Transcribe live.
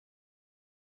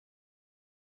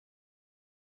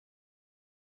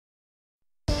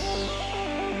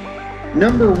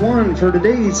Number 1 for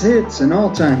today's hits and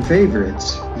all-time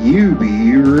favorites, UB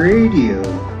Radio.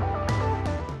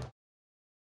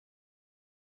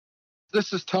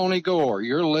 This is Tony Gore.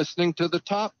 You're listening to the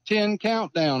Top 10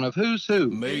 Countdown of Who's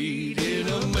Who. Made in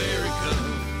America,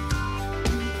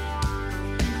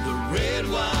 the red,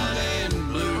 white, and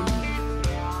blue.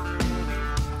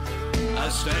 I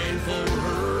stand for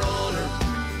her honor,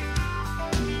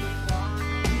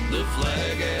 the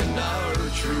flag and our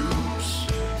troops.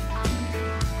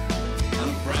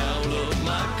 I'm proud of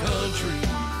my country,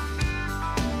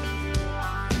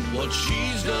 what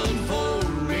she's done for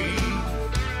me.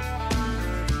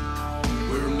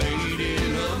 We're made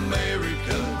in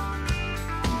America,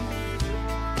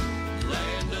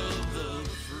 land of the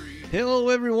free. Hello,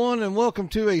 everyone, and welcome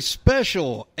to a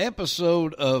special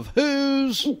episode of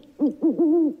Who's.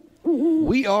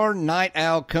 We are Night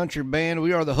Owl Country Band.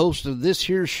 We are the host of this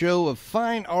here show of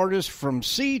fine artists from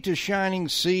sea to shining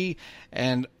sea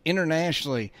and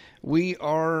internationally. We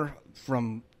are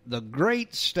from the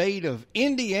great state of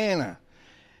Indiana,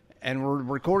 and we're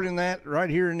recording that right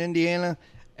here in Indiana.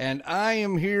 And I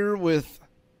am here with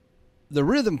the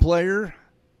rhythm player,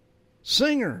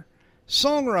 singer,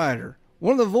 songwriter,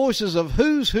 one of the voices of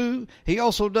Who's Who. He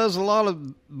also does a lot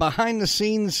of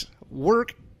behind-the-scenes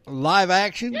work, live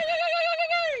action.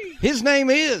 His name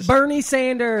is Bernie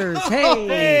Sanders. Hey.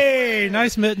 Hey,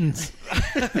 nice mittens.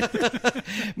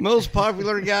 most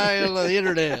popular guy on the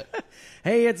internet.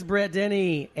 Hey, it's Brett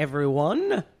Denny,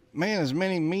 everyone. Man, as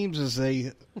many memes as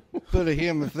they put of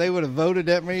him, if they would have voted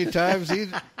that many times, he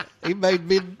may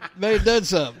have done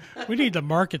something. We need to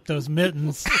market those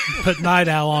mittens, put Night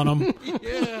Owl on them.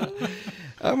 Yeah.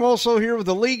 I'm also here with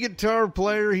a lead guitar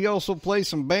player. He also plays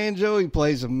some banjo. He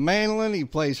plays a mandolin. He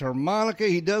plays harmonica.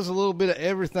 He does a little bit of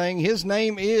everything. His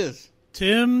name is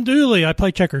Tim Dooley. I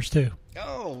play checkers, too.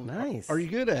 Oh, nice. Are you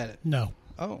good at it? No.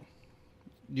 Oh.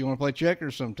 Do you want to play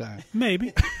checkers sometime?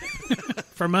 Maybe.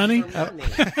 For money?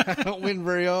 I don't win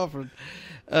very often.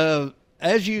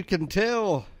 As you can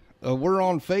tell, we're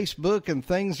on Facebook, and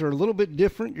things are a little bit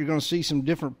different. You're going to see some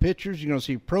different pictures. You're going to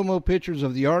see promo pictures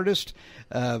of the artist.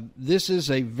 This is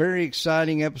a very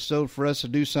exciting episode for us to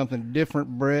do something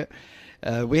different, Brett.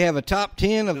 We have a top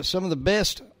 10 of some of the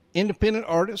best independent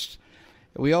artists.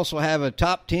 We also have a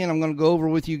top 10 I'm going to go over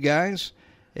with you guys.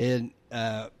 And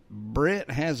Brett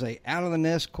has a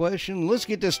out-of-the-nest question. Let's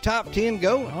get this top 10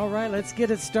 going. All right, let's get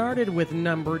it started with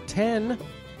number 10,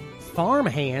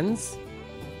 Farmhands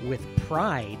with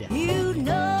Pride. You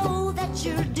know that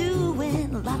you're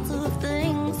doing lots of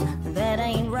things that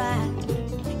ain't right.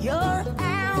 You're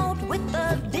out with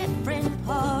a different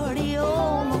party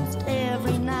almost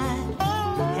every night.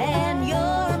 And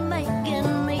you're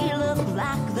making me look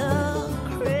like the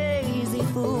crazy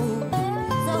fool.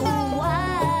 So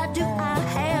why do I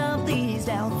have these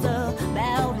doubts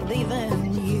about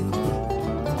leaving you?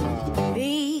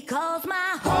 Because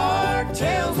my heart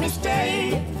tells me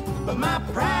stay, but my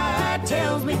pride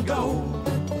tells me go.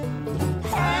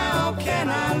 How can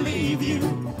I leave you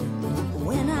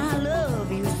when I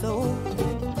love you so?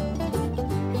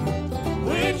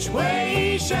 Which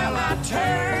way shall I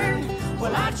turn?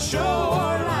 Well, I'd sure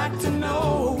like to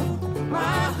know. My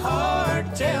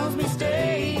heart tells me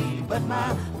stay, but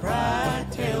my pride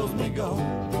tells me go.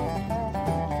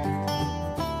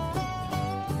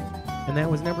 And that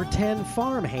was number 10,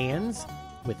 Farmhands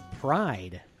with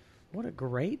Pride. What a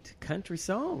great country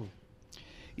song.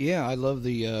 Yeah, I love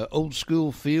the old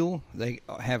school feel. They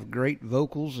have great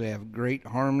vocals. They have great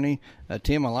harmony.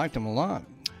 Tim, I liked them a lot.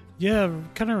 Yeah,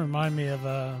 kind of remind me of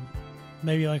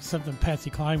maybe like something Patsy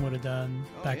Cline would have done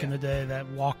back in the day, that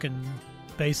walking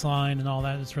bass line and all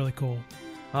that. It's really cool.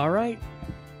 All right.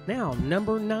 Now,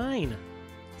 number 9,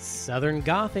 Southern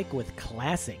Gothic with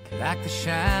Classic. Like the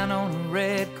shine on a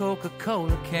red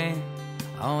Coca-Cola can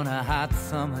on a hot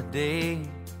summer day.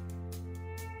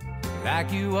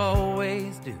 Like you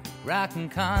always do, rocking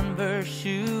Converse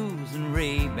shoes and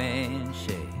Ray-Ban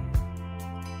shades.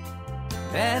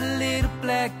 That little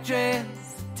black dress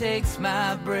takes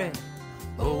my breath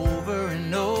over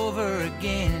and over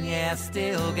again. Yeah, I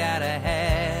still gotta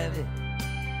have it.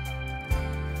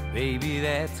 Baby,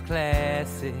 that's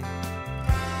classic.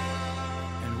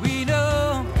 And we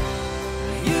know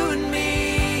you and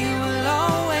me will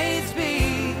always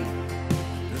be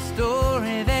the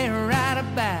story they write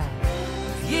about.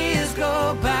 Years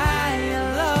go by,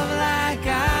 a love like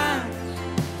ours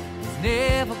is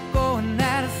never going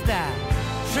out of style.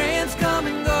 Trends come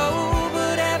and go,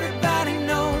 but everybody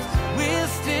knows we'll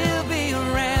still be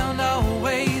around,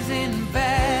 always in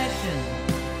fashion.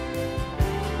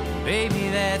 Baby,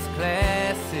 that's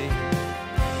classic.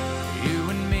 You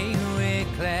and me, we're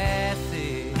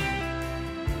classic.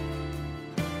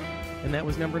 And that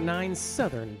was number 9,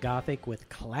 Southern Gothic with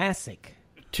Classic.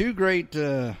 Two great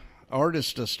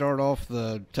artists to start off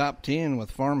the top 10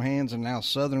 with Farmhands and now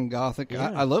Southern Gothic.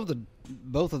 Yeah. I love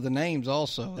both of the names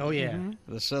also. Oh, yeah.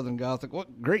 The Southern Gothic.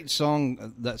 What great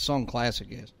song that song Classic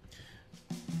is.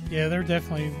 Yeah, they're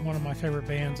definitely one of my favorite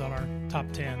bands on our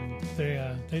top 10.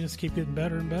 They just keep getting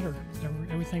better and better.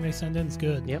 Everything they send in is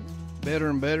good. Yep. Better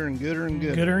and better and gooder and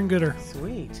gooder. Gooder and gooder.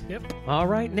 Sweet. Yep. All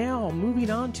right, now moving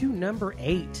on to number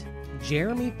 8,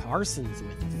 Jeremy Parsons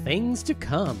with Things to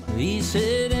Come. He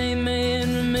said, hey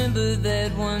man, remember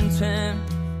that one time?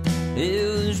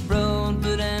 It was broad,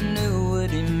 but I knew what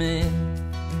he meant.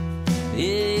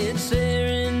 It's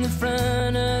there in the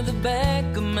front of the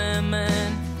back of my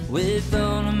mind, with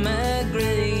all of my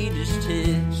greatest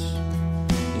hits.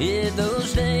 Yeah,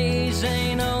 those days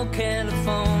ain't all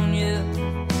California.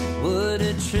 What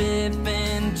a trip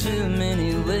in too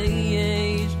many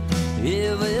ways.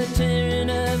 Yeah, we're tearing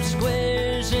up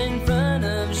squares in front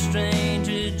of a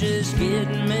stranger, just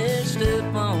getting messed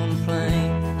up on a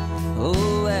plane.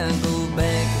 Oh, I'd go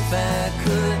back if I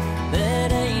could.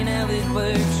 That ain't how it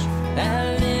works.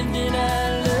 I lived it,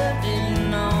 I loved it,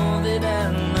 and all that I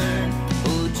learned.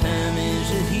 Oh, time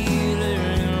is a healer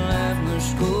and life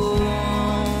must go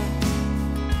on.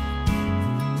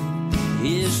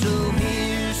 Yeah, so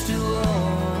here's to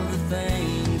all the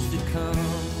things to come.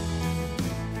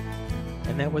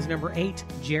 And that was number 8,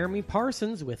 Jeremy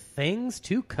Parsons with Things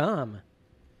to Come.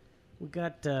 We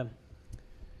got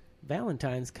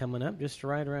Valentine's coming up just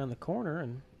right around the corner,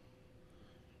 and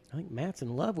I think Matt's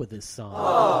in love with this song.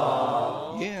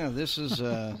 Aww. Yeah, this is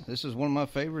one of my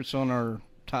favorites on our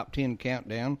top 10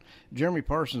 countdown. Jeremy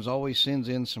Parsons always sends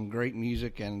in some great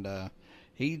music, and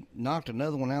he knocked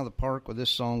another one out of the park with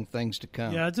this song, Things to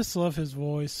Come. Yeah, I just love his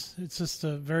voice. It's just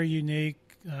very unique.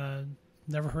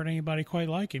 Never heard anybody quite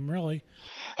like him, really.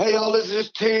 Hey, y'all, this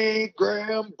is T.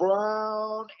 Graham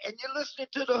Brown, and you're listening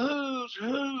to the Who's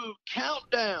Who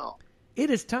Countdown. It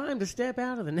is time to step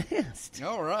out of the nest.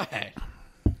 All right.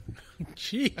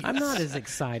 Jeez. I'm not as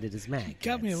excited as Matt.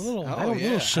 Got me a little,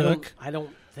 little shook. I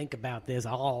don't think about this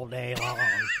all day long.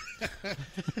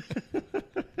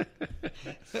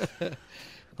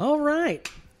 All right.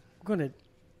 We're going to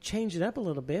change it up a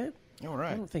little bit. All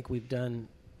right. I don't think we've done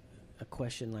a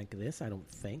question like this, I don't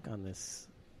think, on this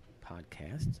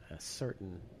podcast. A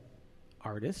certain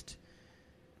artist.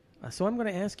 So I'm going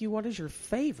to ask you, what is your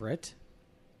favorite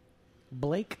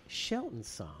Blake Shelton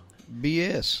song?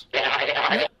 BS.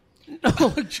 Oh,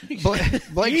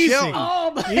 Blake Easy. Shelton.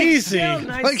 Oh, Blake Easy. Shelton,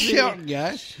 I Blake see Shelton, it.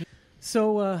 guys.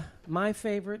 So my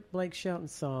favorite Blake Shelton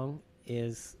song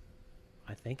is,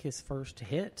 I think, his first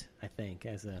hit,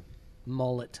 as a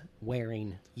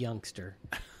mullet-wearing youngster.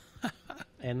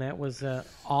 And that was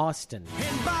Austin.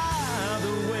 And by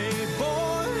the way,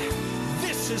 boy,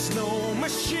 this is no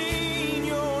machine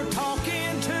you're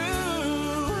talking to.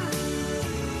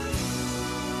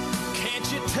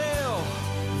 Can't you tell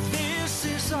this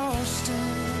is Austin?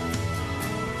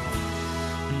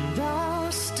 And I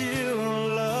still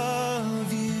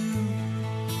love you.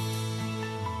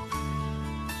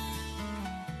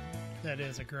 That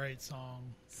is a great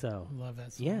song. So, I love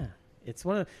that song. yeah, it's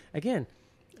one of, again,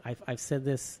 I've said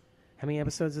this, how many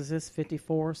episodes is this?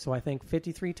 54? So I think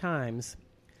 53 times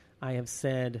I have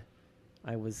said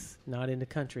I was not into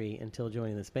country until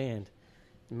joining this band.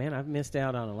 Man, I've missed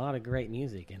out on a lot of great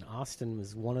music, and Austin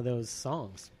was one of those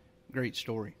songs. Great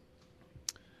story.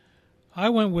 I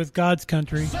went with God's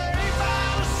Country. Saved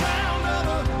by the sound of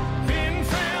a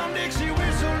pin-found Dixie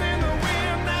whistle in the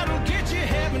wind that'll get you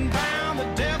heaven bound.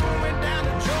 The devil went down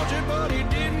to Georgia, but he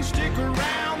didn't stick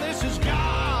around. This is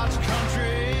God's country.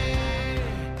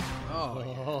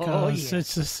 Oh, yeah.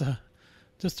 It's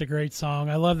just a great song.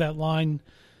 I love that line,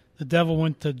 the devil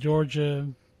went to Georgia,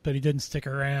 but he didn't stick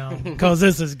around, because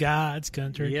this is God's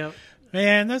country. Yep.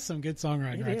 Man, that's some good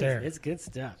songwriting It right is. there. It's good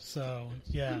stuff. So,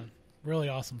 yeah, really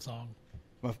awesome song.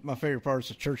 My favorite part is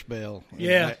the church bell in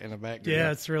the background.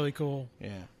 Yeah, it's really cool.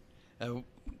 Yeah. When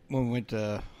we went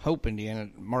to Hope, Indiana,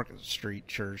 Market Street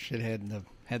Church, it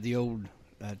had the old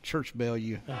church bell.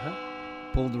 You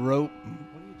pulled the rope,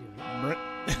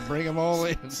 bring them all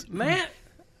in. Matt,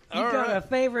 you All got right. a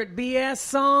favorite BS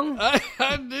song?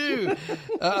 I do.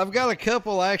 I've got a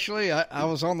couple, actually. I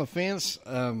was on the fence.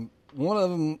 One of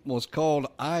them was called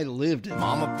I Lived It.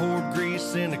 Mama poured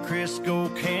grease in a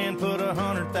Crisco can, put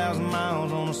 100,000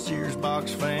 miles on a Sears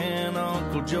box fan.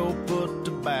 Uncle Joe put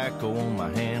tobacco on my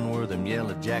hand where them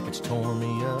yellow jackets tore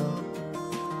me up.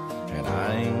 And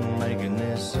I ain't making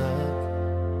this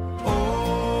up.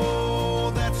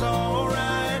 Oh, that's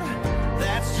alright.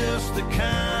 That's just the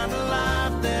kind of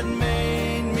life that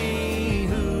made me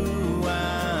who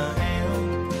I am.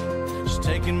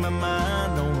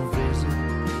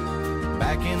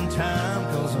 time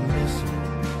 'cause I miss it.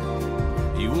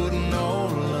 You wouldn't know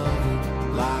to love it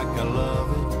like I love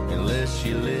it unless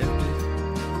you lived it.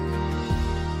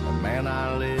 But man,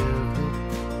 I lived it.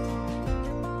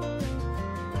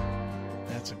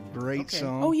 That's a great Okay.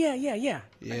 song. Oh, yeah. Yeah,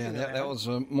 that was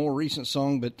a more recent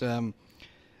song, but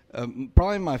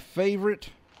probably my favorite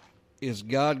is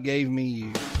God Gave Me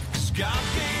You. God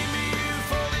gave me you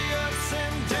for the ups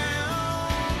and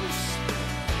downs.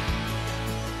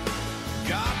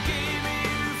 God gave me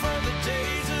you for the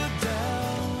days of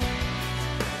doubt.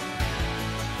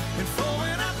 And for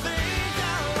when I think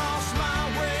I lost my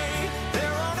way,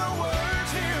 there are no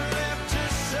words here left to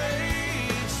say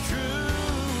it's true.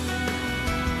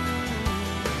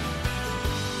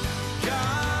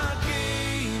 God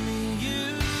gave me you.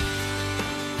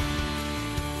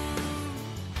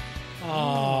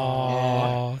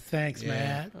 Oh, thanks,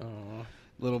 Matt. Oh,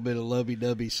 Little bit of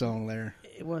lovey-dovey song there.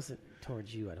 it wasn't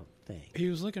towards you, I don't think. He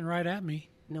was looking right at me.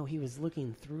 No, he was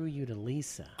looking through you to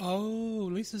Lisa. Oh,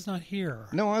 Lisa's not here.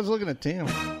 No, I was looking at Tim.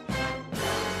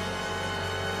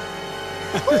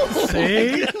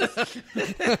 See?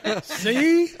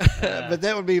 See? But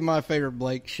that would be my favorite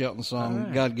Blake Shelton song, All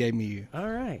right. God Gave Me You. All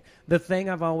right. The thing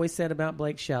I've always said about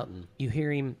Blake Shelton, you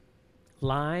hear him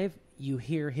live, you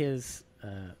hear his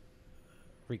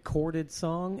recorded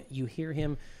song, you hear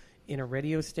him in a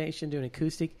radio station doing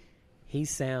acoustic, he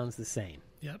sounds the same.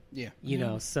 Yep. Yeah. You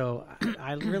know, so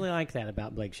I really like that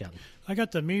about Blake Shelton. I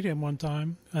got to meet him one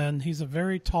time, and he's a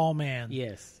very tall man.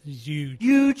 Yes. He's huge.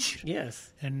 Huge.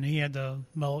 Yes. And he had the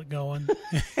mullet going.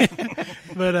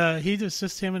 But he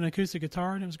just him and an acoustic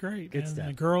guitar, and it was great. Good and stuff.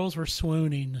 the girls were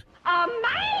swooning. A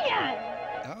man!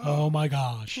 Oh, my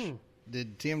gosh.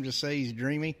 Did Tim just say he's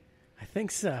dreamy? I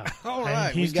think so. All And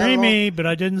right. he's we got it dreamy, but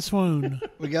I didn't swoon.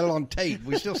 we got it on tape.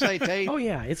 We still say tape? Oh,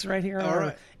 yeah. It's right here on All our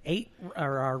right.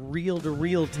 our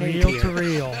reel-to-reel tape Reel to here.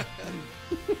 reel.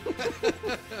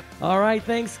 All right,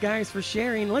 thanks, guys, for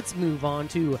sharing. Let's move on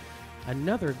to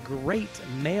another great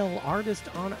male artist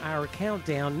on our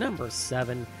countdown, number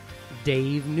 7,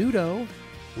 Dave Nudo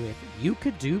with You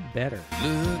Could Do Better.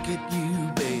 Look at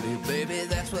you, baby, baby,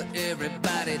 that's what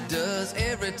everybody does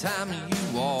every time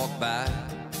you walk by.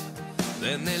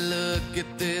 Then they look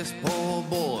at this poor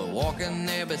boy walking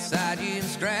there beside you and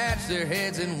scratch their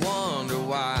heads and wonder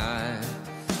why.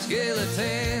 Scale of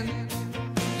 10,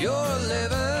 you're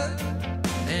 11,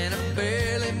 and I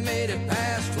barely made it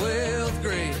past 12th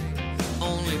grade.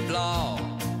 Only flaw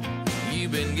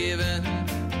you've been given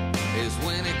is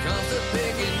when it comes to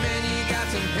picking, man, you got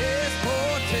some piss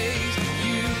poor taste.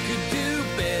 You could do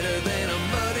better than a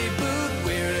muddy boot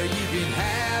wearer. You can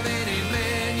have any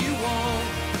man you want,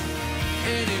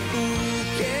 any fool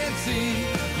can see.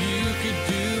 You could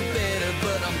do better,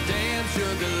 but I'm damn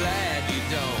sure glad you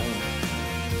don't.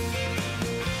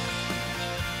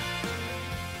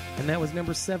 And that was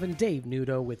number 7, Dave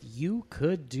Nudo with You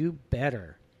Could Do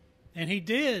Better. And he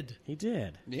did. He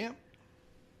did. Yeah.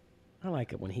 I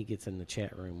like it when he gets in the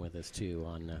chat room with us, too,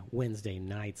 on Wednesday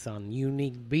nights on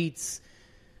Unique Beats.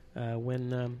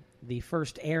 When the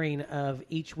first airing of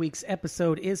each week's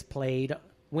episode is played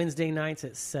Wednesday nights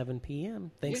at 7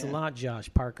 p.m. Thanks a Yeah. lot, Josh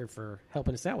Parker, for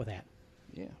helping us out with that.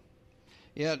 Yeah.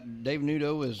 Yeah, Dave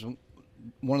Nudo is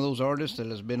one of those artists that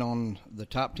has been on the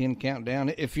top 10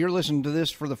 countdown. If you're listening to this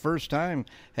for the first time,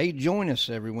 hey, join us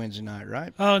every Wednesday night,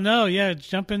 right? Oh, no, yeah,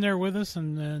 jump in there with us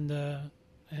and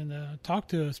talk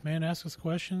to us, man. Ask us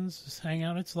questions. Just hang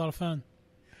out. It's a lot of fun.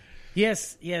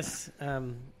 Yes.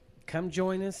 Come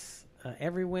join us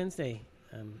every Wednesday.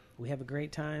 We have a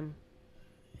great time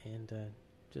and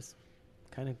just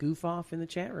kind of goof off in the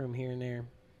chat room here and there.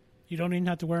 You don't even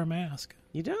have to wear a mask.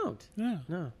 You don't? Yeah.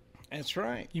 No. That's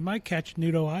right. You might catch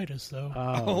nudoitis, though.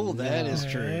 Oh, that is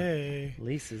true. Hey.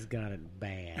 Lisa's got it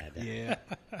bad. Yeah.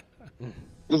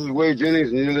 This is Wade Jennings,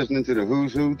 and you're listening to the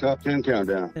Who's Who Top 10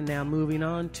 Countdown. And now moving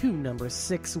on to number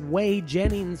 6, Wade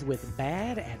Jennings with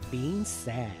Bad at Being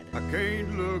Sad. I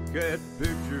can't look at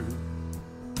pictures,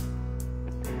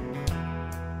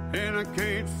 and I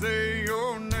can't say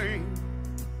your name.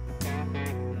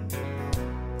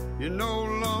 You're no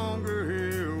longer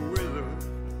here with us,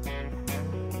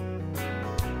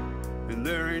 and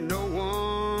there ain't no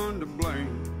one to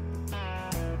blame.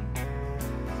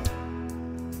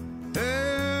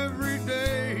 Every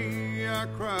day I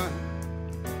cry,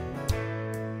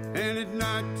 and at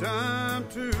nighttime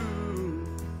too.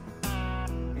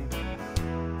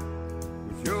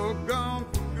 But you're gone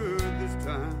for good this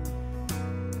time,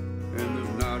 and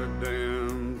there's not a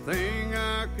damn thing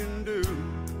I can do.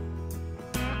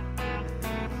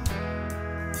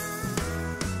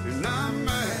 And I'm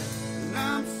mad, and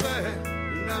I'm sad,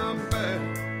 and I'm bad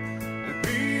at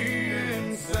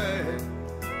being sad.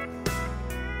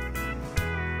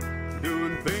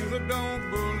 don't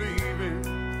believe in,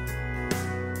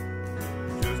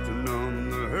 just to numb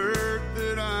the hurt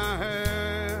that I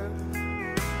had.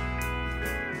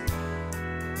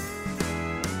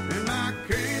 And I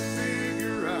can't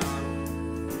figure out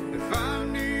if I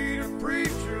need a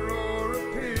preacher or a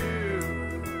pill.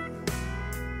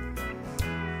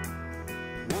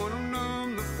 One will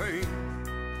numb the pain,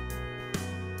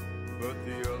 but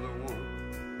the other one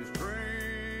is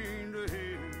trained to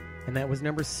heal. And that was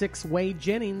number 6, Wade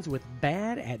Jennings with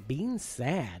Bad at Being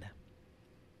Sad.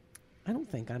 I don't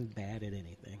think I'm bad at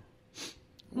anything.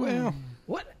 Well,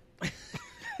 What?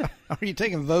 are you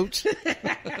taking votes?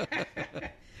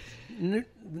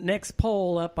 Next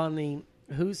poll up on the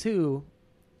Who's Who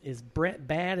is Brett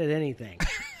bad at anything?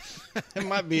 It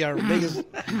might be our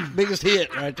biggest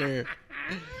hit right there.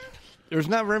 There's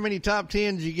not very many top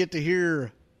tens you get to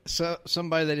hear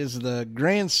somebody that is the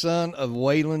grandson of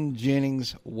Waylon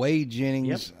Jennings, Wade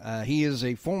Jennings. Yep. He is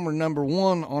a former number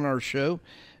 1 on our show.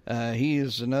 He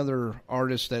is another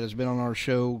artist that has been on our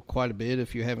show quite a bit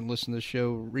if you haven't listened to the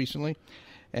show recently.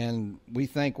 And we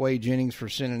thank Wade Jennings for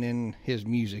sending in his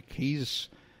music. He's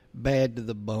bad to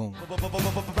the bone. Bad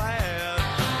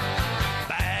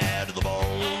to the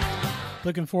bone.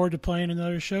 Looking forward to playing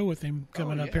another show with him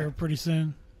coming up here pretty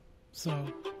soon. So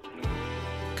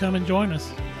come and join us.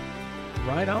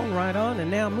 Right on, right on. And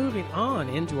now moving on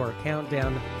into our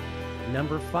countdown.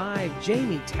 Number 5,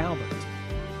 Jamie Talbot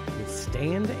with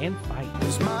Stand and Fight.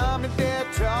 His mom and dad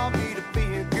taught me to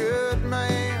be a good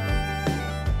man.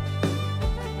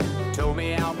 Told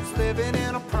me I was living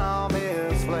in a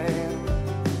promised land.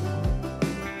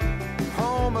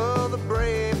 Home of the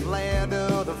brave, land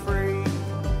of the free.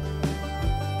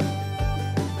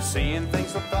 Seeing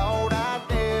things I thought I'd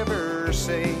never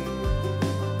see.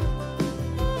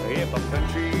 If a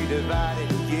country divided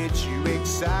gets you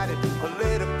excited,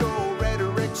 political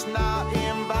rhetoric's not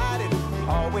invited.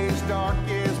 Always dark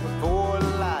is before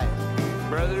the light.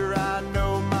 Brother, I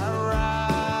know my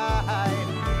right.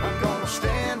 I'm gonna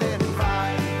stand and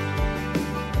fight.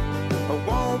 I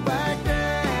won't back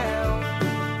down.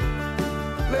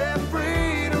 Let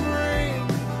freedom ring.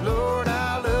 Lord,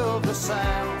 I love the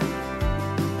sound.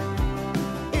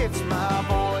 It's my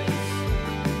voice.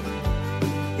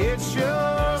 It's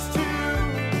yours too.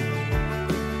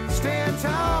 Stand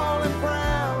tall and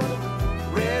proud.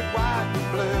 Red, white,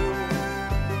 and blue.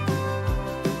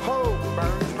 Hope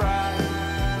burns bright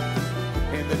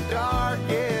in the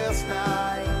darkest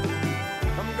night.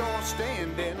 I'm gonna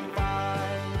stand and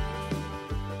fight.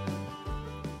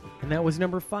 And that was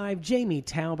number 5, Jamie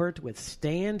Talbot with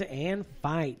Stand and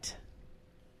Fight.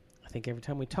 I think every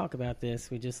time we talk about this,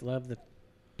 we just love the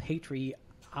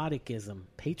patrioticism.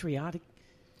 Patriotism.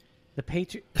 The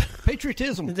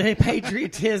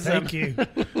patriotism. Thank you.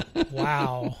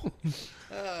 Wow.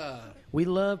 We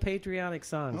love patriotic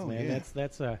songs, Oh, man. yeah.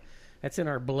 That's in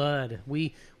our blood.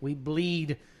 We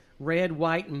bleed red,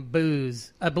 white, and blue.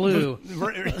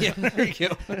 Yeah, there you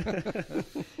go.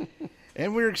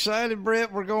 And we're excited,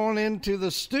 Brett. We're going into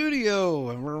the studio,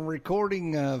 and we're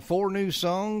recording 4 new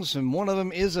songs, and one of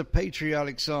them is a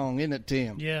patriotic song, isn't it,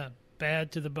 Tim? Yeah,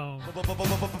 bad to the bone. Bad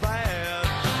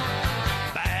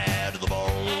to the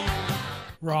bone.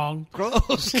 Wrong.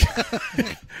 Close.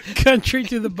 Country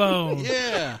to the bone.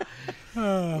 Yeah.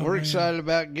 We're excited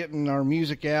about getting our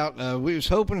music out. We was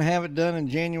hoping to have it done in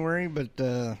January, but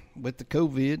with the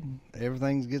COVID,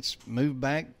 everything gets moved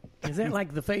back. Is that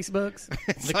like the Facebooks?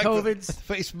 It's The like COVIDs?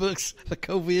 the Facebooks, the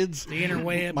COVIDs. The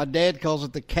interweb. My dad calls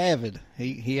it the CAVID.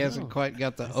 He hasn't quite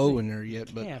got the O in there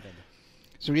yet. But Cavid.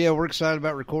 So, yeah, we're excited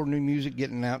about recording new music,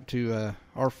 getting out to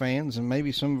our fans, and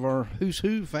maybe some of our Who's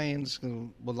Who fans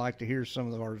would like to hear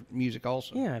some of our music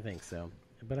also. Yeah, I think so.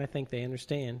 But I think they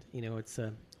understand. You know, it's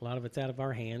a lot of it's out of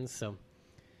our hands, so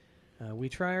we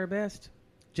try our best.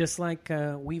 Just like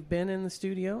we've been in the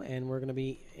studio, and we're going to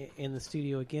be in the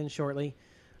studio again shortly.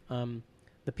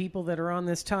 The people that are on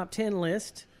this top 10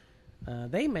 list,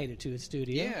 they made it to a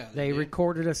studio. Yeah, they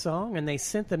recorded a song, and they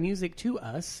sent the music to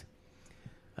us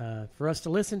for us to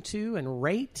listen to and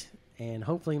rate and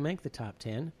hopefully make the top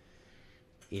 10.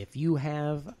 If you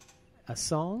have a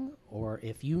song, or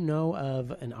if you know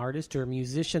of an artist or a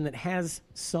musician that has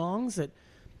songs that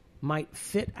might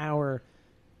fit our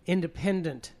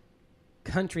independent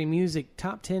country music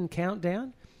top 10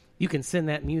 countdown, you can send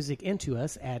that music into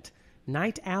us at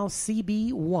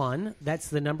nightowlcb1, that's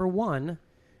the number 1,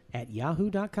 at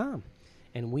yahoo.com,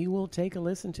 and we will take a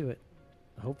listen to it.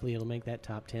 Hopefully it'll make that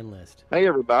top 10 list. Hey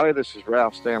everybody, this is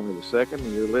Ralph Stanley II,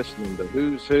 and you're listening to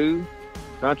Who's Who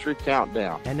Country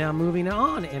Countdown. And now moving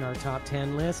on in our top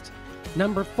 10 list,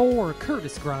 number 4,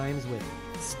 Curtis Grimes with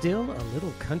Still a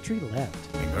Little Country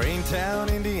Left. In Greentown,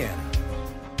 Indiana,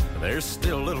 there's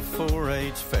still a little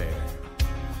 4-H fair.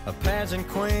 A pageant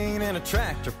queen and a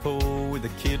tractor pull with a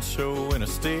kid show and a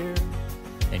steer.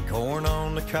 And corn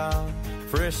on the cob,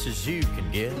 fresh as you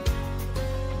can get.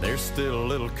 There's still a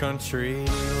little country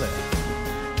left.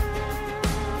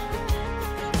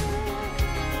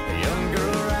 A young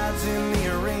girl rides in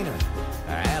the arena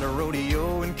at a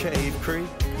rodeo in Cave Creek.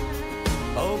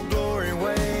 Oh, glory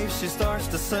waves, she starts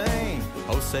to sing.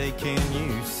 Oh, say, can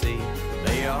you see?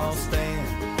 They all stand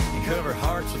and cover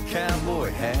hearts with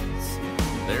cowboy hats.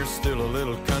 There's still a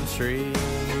little country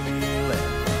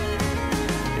left.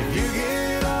 If you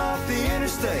get off the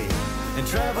interstate and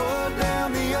travel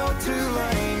down the O2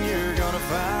 lane, you're gonna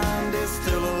find it's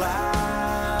still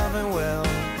alive and well.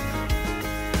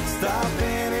 Stop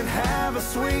in and have a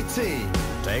sweet tea.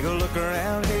 Take a look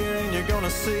around here and you're gonna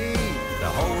see the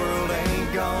whole world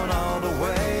ain't gone all the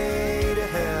way to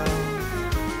hell.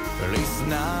 At least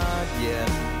not yet.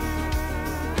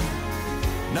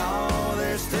 No,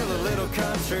 there's still a little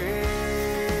country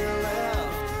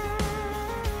left.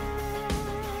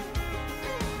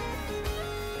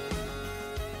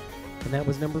 And that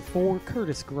was number 4,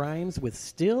 Curtis Grimes with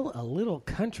Still a Little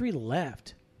Country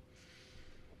Left.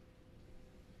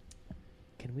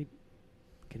 Can we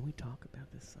talk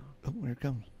about this song? Oh, here it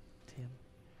comes. Tim.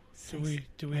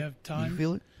 Do we have time? You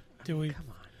feel it? Do we? Come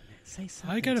on, man. Say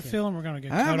something. I got a Tim. feeling we're going to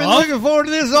get I've cut been off. looking forward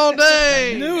to this all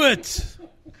day. Knew it.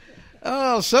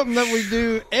 Oh, something that we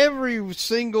do every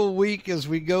single week as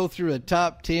we go through a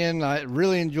top 10. I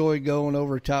really enjoy going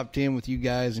over a top 10 with you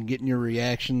guys and getting your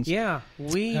reactions. Yeah,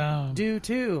 we do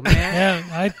too, man. Yeah,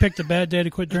 I picked a bad day to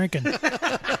quit drinking.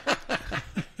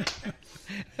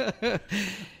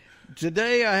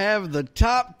 Today I have the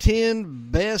top 10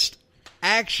 best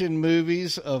action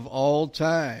movies of all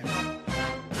time.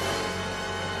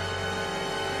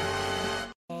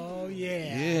 Oh,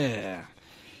 yeah. Yeah.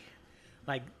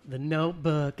 Like The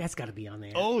Notebook, that's got to be on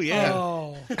there. Oh, yeah.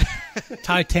 Oh.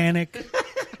 Titanic.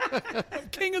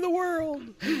 King of the world.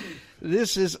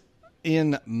 This is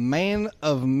in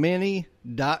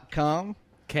manofmany.com.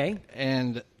 Okay.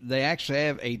 And they actually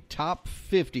have a top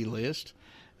 50 list.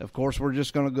 Of course, we're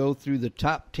just going to go through the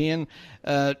top 10.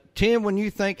 Tim, when you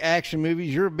think action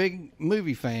movies, you're a big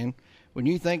movie fan. When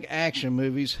you think action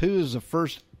movies, who is the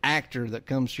first actor that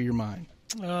comes to your mind?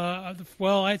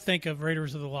 Well, I think of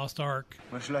Raiders of the Lost Ark.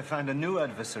 Where shall I find a new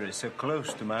adversary so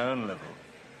close to my own level?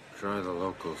 Try the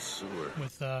local sewer.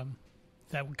 With that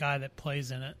guy that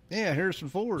plays in it. Yeah, Harrison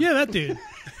Ford. Yeah, that dude.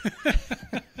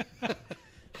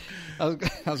 I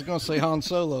was going to say Han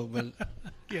Solo, but...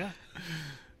 Yeah,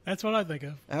 that's what I think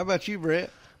of. How about you, Brett?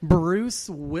 Bruce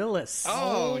Willis.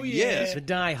 Oh, yes. The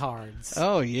Diehards.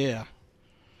 Oh, yeah.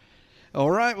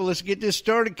 All right, well, let's get this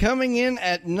started. Coming in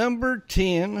at number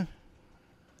 10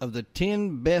 of the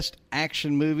 10 best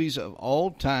action movies of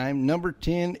all time, number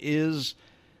 10 is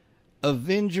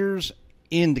Avengers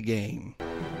Endgame.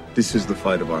 This is the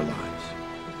fight of our lives,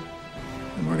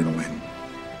 and we're going to win.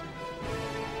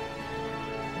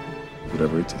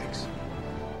 Whatever it takes.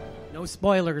 No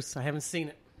spoilers. I haven't seen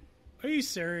it. Are you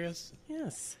serious?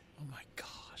 Yes. Oh, my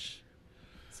gosh.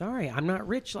 Sorry, I'm not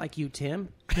rich like you, Tim.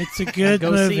 It's a good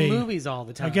Go movie. see movies all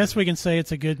the time. I guess we can say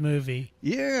it's a good movie.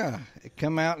 Yeah, it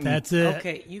come out. And That's it.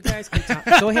 Okay, you guys can talk.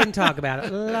 Go ahead and talk about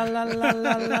it. La la la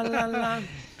la la la la.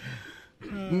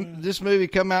 This movie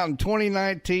come out in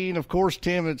 2019. Of course,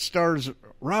 Tim, it stars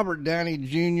Robert Downey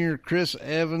Jr., Chris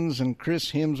Evans, and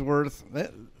Chris Hemsworth.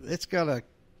 It's got a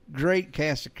great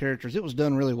cast of characters. It was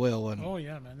done really well, wasn't it? Oh,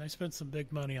 yeah, man. They spent some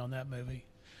big money on that movie.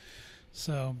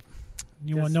 So,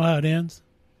 you want to know how it ends?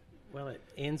 Well, it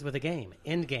ends with a game.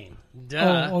 End game.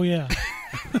 Duh. Oh yeah.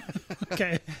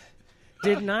 Okay.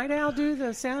 Did Night Owl do the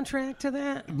soundtrack to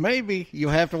that? Maybe.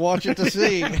 You'll have to watch it to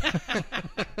see.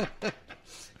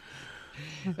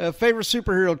 Favorite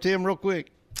superhero, Tim, real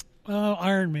quick.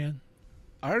 Iron Man.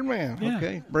 Iron Man. Yeah.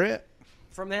 Okay. Brett?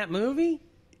 From that movie?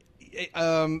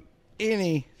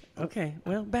 Any. Okay.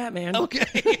 Well, Batman.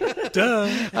 Okay. Duh.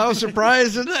 I was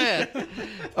surprised at that.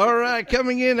 All right.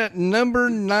 Coming in at number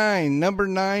 9. Number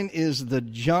 9 is the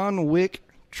John Wick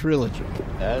trilogy.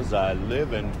 As I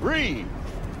live and breathe,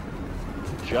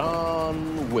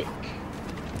 John Wick,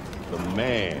 the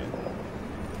man,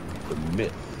 the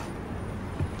myth,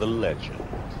 the legend.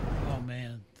 Oh,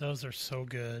 man. Those are so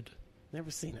good.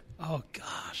 Never seen it. Oh,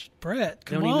 gosh. Brett,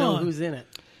 come Don't on. even know who's in it.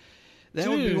 That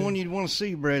would be one you'd want to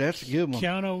see, Brett. That's a good one.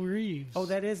 Keanu Reeves. Oh,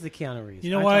 that is the Keanu Reeves.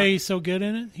 You know why he's so good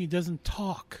in it? He doesn't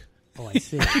talk. Oh, I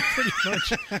see. Pretty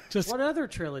much. Just What other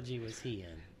trilogy was he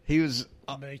in? He was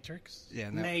Matrix. Yeah,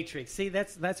 no. Matrix. See,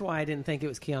 that's why I didn't think it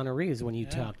was Keanu Reeves when you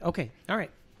talked. Okay, all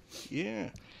right. Yeah.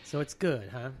 So it's good,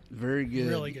 huh? Very good.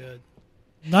 Really good.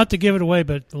 Not to give it away,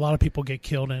 but a lot of people get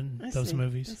killed in those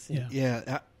movies. Yeah.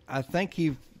 Yeah. I think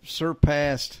he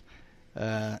surpassed,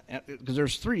 because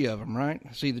there's 3 of them, right?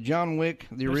 See, the John Wick,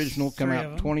 the original, come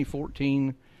out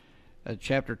 2014.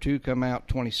 Chapter 2 come out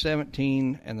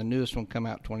 2017, and the newest one come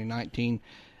out 2019.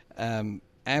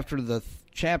 After the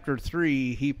Chapter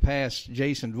 3, he passed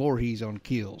Jason Voorhees on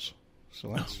kills.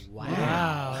 So that's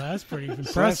wow, that's pretty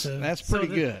impressive. That's pretty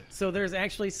good. So there's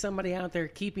actually somebody out there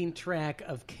keeping track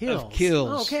of kills.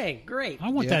 Okay, great. I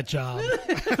want that job.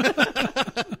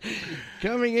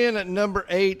 Coming in at number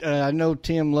 8, I know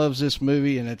Tim loves this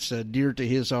movie, and it's dear to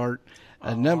his heart.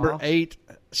 Number 8,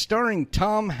 starring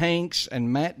Tom Hanks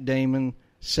and Matt Damon,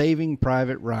 Saving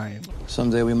Private Ryan.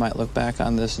 Someday we might look back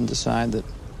on this and decide that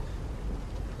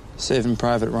Saving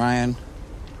Private Ryan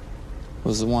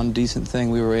was the one decent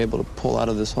thing we were able to pull out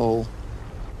of this whole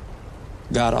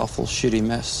god-awful, shitty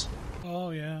mess. Oh,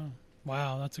 yeah.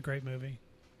 Wow, that's a great movie.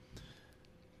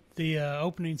 The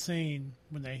opening scene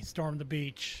when they storm the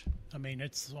beach, I mean,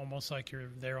 it's almost like you're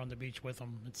there on the beach with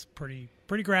them. It's pretty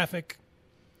graphic.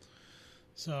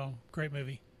 So, great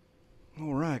movie.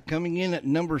 All right, coming in at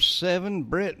number 7,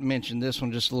 Brett mentioned this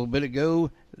one just a little bit ago.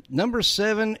 Number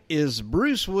 7 is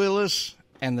Bruce Willis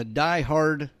and the Die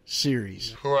Hard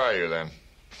series. Who are you, then?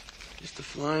 Just the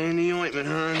fly in the ointment,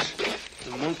 Hans.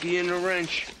 The monkey in the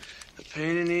wrench. The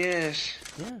pain in the ass.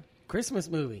 Yeah, Christmas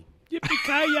movie.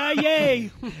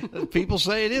 Yippee-ki-yay! People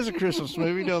say it is a Christmas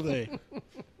movie, don't they?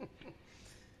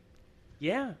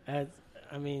 Yeah,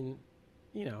 I mean,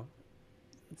 you know,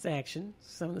 it's action.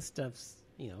 Some of the stuff's,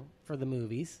 you know, for the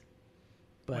movies.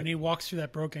 But when he walks through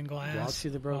that broken glass. Walks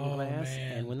through the broken glass.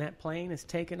 Man. And when that plane is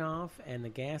taken off and the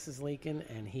gas is leaking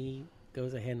and he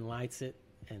goes ahead and lights it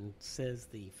and says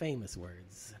the famous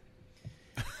words.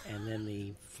 And then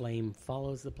the flame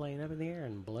follows the plane up in the air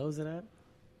and blows it up.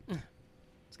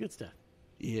 It's good stuff.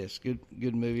 Yes, good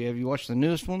movie. Have you watched the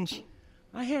newest ones?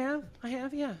 I have,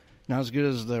 yeah. Not as good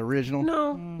as the original?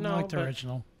 No, I like the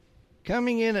original.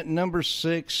 Coming in at number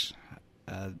 6,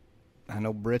 I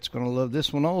know Brett's going to love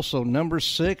this one also. Number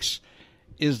 6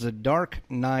 is the Dark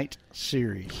Knight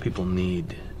series. People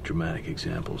need dramatic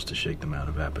examples to shake them out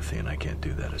of apathy, and I can't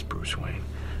do that as Bruce Wayne.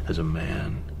 As a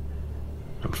man,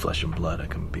 I'm flesh and blood. I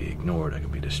can be ignored, I can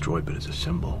be destroyed, but as a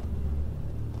symbol,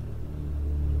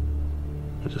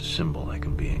 I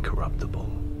can be incorruptible.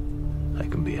 I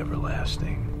can be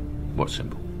everlasting. What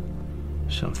symbol?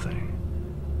 Something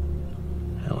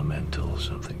elemental,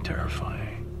 something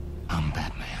terrifying. I'm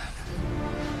Batman.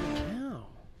 Wow.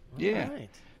 Yeah. Right.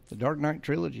 The Dark Knight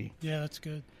trilogy. Yeah, that's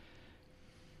good.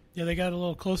 Yeah, they got a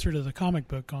little closer to the comic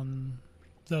book on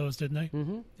those, didn't they?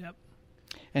 Mm-hmm. Yep.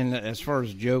 And as far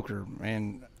as Joker,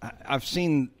 man, I've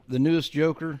seen the newest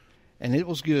Joker, and it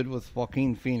was good with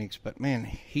Joaquin Phoenix, but man,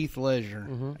 Heath Ledger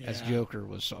as Joker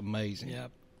was amazing.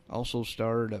 Yep. Also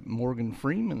starred Morgan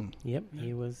Freeman. Yep,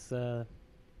 he was the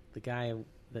guy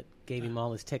that gave him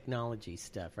all his technology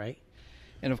stuff, right?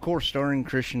 And, of course, starring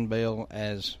Christian Bale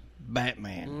as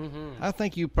Batman. Mm-hmm. I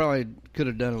think you probably could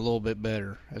have done a little bit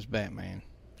better as Batman.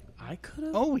 I could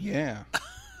have? Oh, yeah.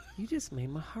 You just made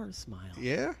my heart smile.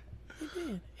 Yeah? It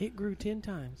did. It grew 10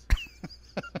 times.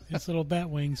 His little bat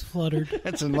wings fluttered.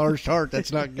 That's an enlarged heart.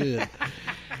 That's not good.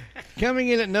 Coming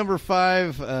in at number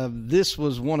 5, this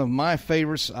was one of my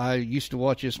favorites. I used to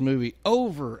watch this movie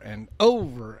over and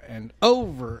over and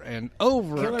over and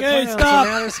over. Okay, stop.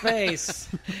 In outer space.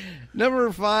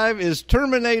 Number 5 is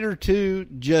Terminator 2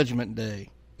 Judgment Day.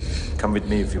 Come with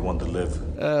me if you want to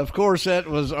live. Of course, that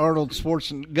was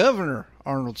Governor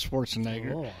Arnold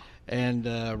Schwarzenegger. Oh. And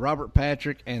Robert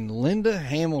Patrick and Linda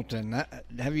Hamilton.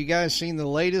 Have you guys seen the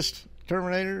latest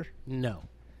Terminator? No.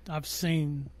 I've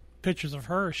seen pictures of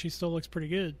her. She still looks pretty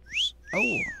good.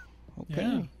 Oh, okay.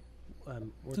 Yeah.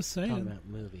 We're just saying. talking about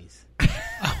movies.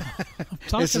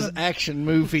 This is action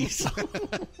movies.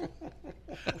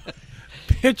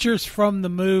 Pictures from the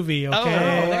movie, okay? Oh,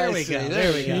 there we go.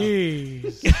 There we go.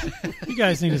 Jeez. You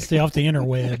guys need to stay off the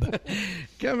interweb.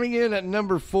 Coming in at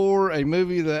number 4, a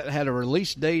movie that had a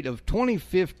release date of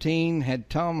 2015, had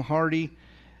Tom Hardy,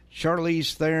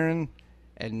 Charlize Theron,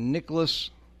 and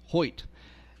Nicholas Hoyt.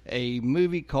 A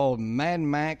movie called Mad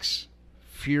Max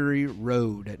Fury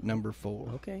Road at number 4.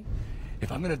 Okay.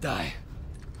 If I'm going to die,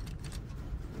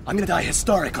 I'm going to die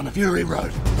historic on the Fury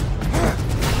Road.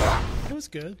 It was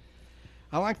good.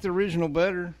 I like the original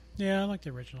better. Yeah, I like the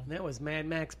original. That was Mad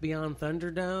Max Beyond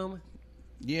Thunderdome.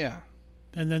 Yeah.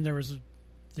 And then there was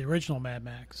the original Mad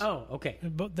Max. Oh, okay.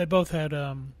 They both had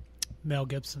Mel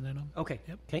Gibson in them. Okay.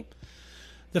 Yep. Okay.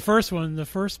 The first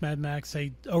Mad Max,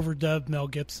 they overdubbed Mel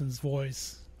Gibson's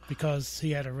voice because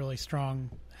he had a really strong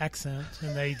accent,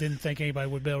 and they didn't think anybody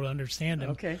would be able to understand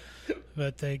him. Okay.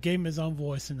 But they gave him his own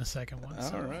voice in the second one.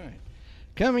 All right.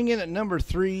 Coming in at number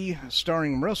 3,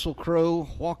 starring Russell Crowe,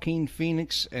 Joaquin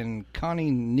Phoenix, and Connie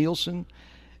Nielsen,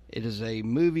 it is a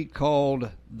movie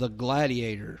called The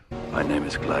Gladiator. My name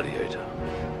is Gladiator.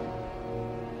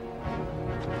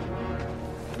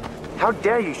 How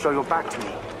dare you show your back to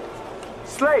me?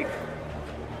 Slave!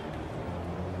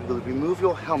 You will remove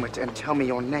your helmet and tell me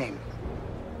your name.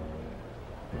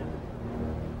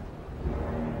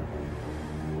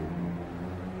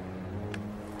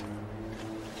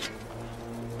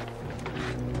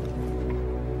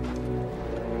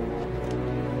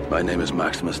 My name is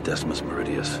Maximus Decimus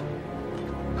Meridius,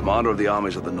 commander of the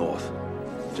armies of the North,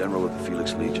 general of the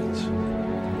Felix Legions,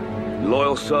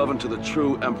 loyal servant to the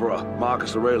true Emperor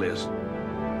Marcus Aurelius,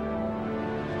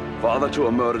 father to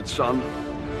a murdered son,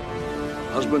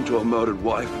 husband to a murdered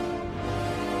wife,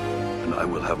 and I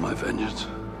will have my vengeance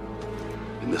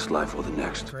in this life or the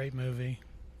next. Great movie.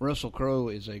 Russell Crowe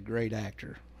is a great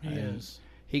actor. He is.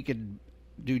 He could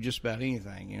do just about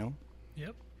anything, you know?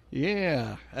 Yep.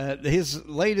 Yeah. His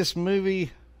latest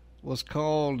movie was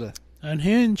called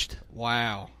Unhinged.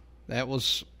 Wow. That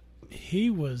was... He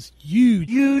was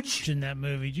huge in that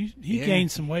movie. He gained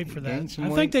some weight for that. I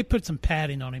think they put some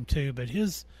padding on him, too, but he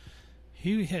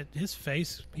had his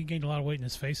face, he gained a lot of weight in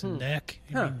his face and neck.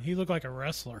 I mean, he looked like a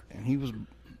wrestler. And he was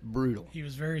brutal. He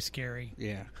was very scary.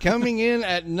 Yeah. Coming in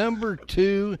at number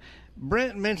 2,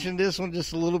 Brent mentioned this one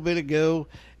just a little bit ago.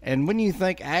 And when you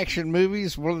think action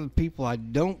movies, one of the people I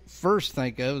don't first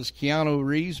think of is Keanu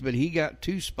Reeves, but he got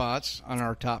 2 spots on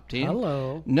our top 10.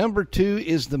 Hello. Number 2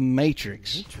 is The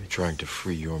Matrix. I'm trying to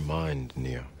free your mind,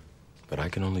 Neo, but I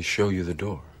can only show you the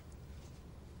door.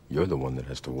 You're the one that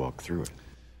has to walk through it.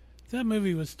 That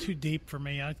movie was too deep for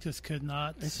me. I just could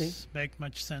not make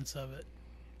much sense of it.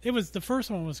 The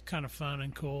first one was kind of fun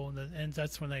and cool, and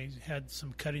that's when they had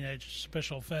some cutting edge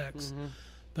special effects. Mm-hmm.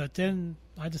 But then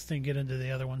I just didn't get into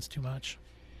the other ones too much.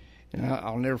 You know,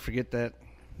 I'll never forget that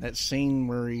scene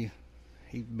where he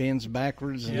bends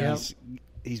backwards and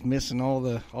he's missing all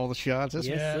the shots. Yes,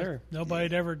 sir. Nobody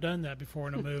had ever done that before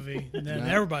in a movie, and then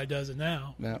everybody does it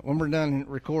now. Now, when we're done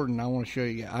recording, I want to show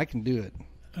you. I can do it.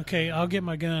 Okay, I'll get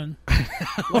my gun.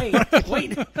 Wait.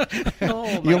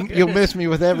 Oh, you'll miss me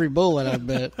with every bullet, I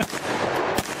bet.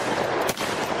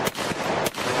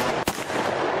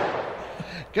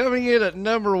 Coming in at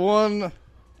number 1,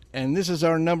 and this is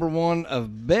our number 1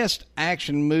 of best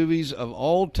action movies of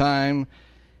all time.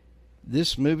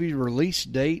 This movie release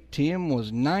date, Tim,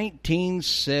 was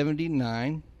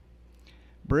 1979.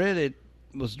 Brett, it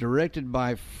was directed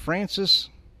by Francis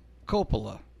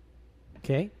Coppola.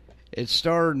 Okay. It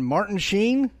starred Martin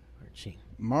Sheen,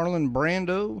 Marlon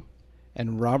Brando,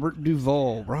 and Robert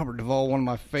Duvall. Robert Duvall, one of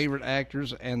my favorite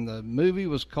actors, and the movie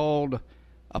was called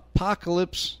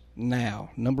Apocalypse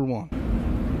Now, number 1.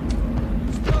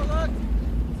 Smell that?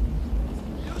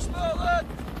 You smell that?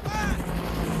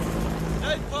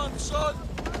 Napalm, son.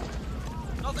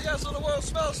 Nothing else in the world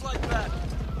smells like that.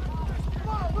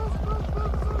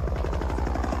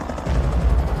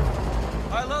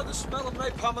 I love the smell of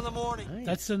napalm in the morning. Nice.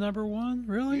 That's the number 1,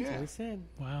 really? Yeah. That's what we said.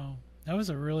 Wow, that was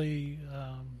a really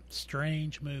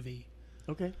strange movie.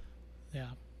 Okay. Yeah,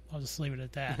 I'll just leave it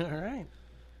at that. All right.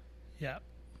 Yeah.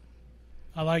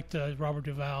 I liked Robert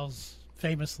Duvall's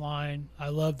famous line, I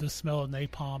love the smell of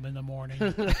napalm in the morning.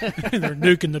 They're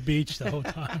nuking the beach the whole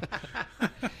time.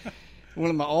 One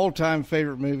of my all-time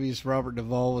favorite movies, Robert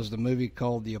Duvall, was the movie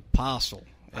called The Apostle.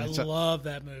 I love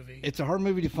that movie. It's a hard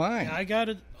movie to find. Yeah, I got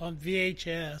it on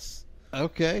VHS.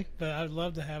 Okay. But I'd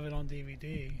love to have it on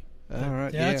DVD. All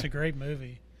right. Yeah, it's a great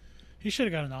movie. He should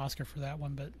have got an Oscar for that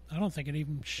one, but I don't think it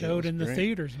even showed in the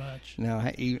theaters much. No,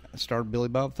 he starred Billy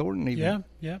Bob Thornton even.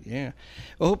 Yeah.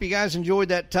 Well, hope you guys enjoyed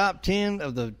that top 10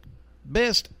 of the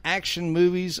best action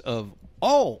movies of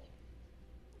all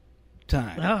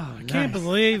time. Oh, I can't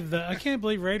believe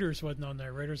Raiders wasn't on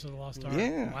there. Raiders of the Lost Ark.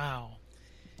 Yeah. Wow.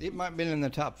 It might have been in the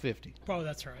top 50. Oh,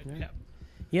 that's right. Yeah.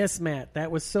 Yes, Matt, that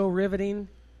was so riveting.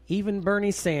 Even Bernie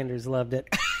Sanders loved it.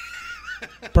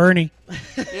 Bernie.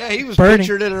 Yeah, he was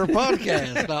pictured in our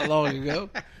podcast not long ago.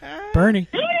 Bernie.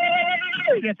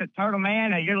 This is Turtle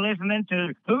Man, and you're listening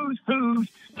to Who's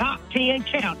Top 10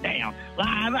 Countdown.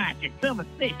 Live action. Come and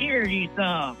sit here and eat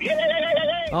some.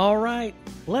 All right,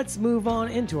 let's move on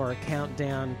into our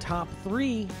countdown top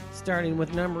 3, starting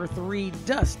with number 3,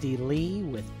 Dusty Lee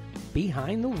with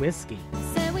Behind the Whiskey.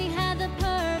 Said we had the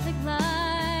perfect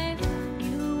life.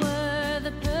 You were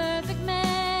the perfect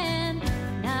man.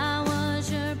 And I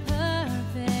was your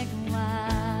perfect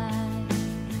wife.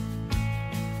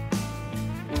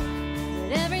 But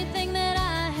everything that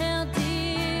I held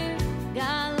dear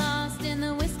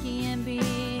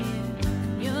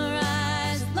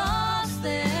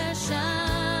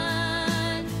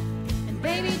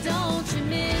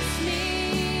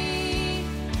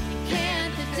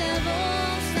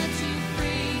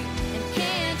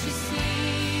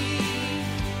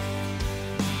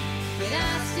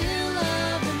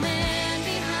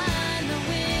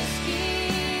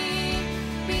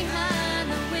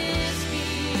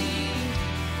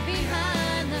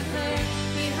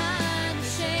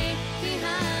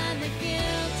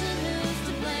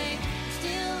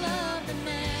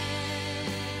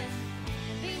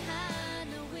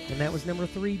that was number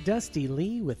 3, Dusty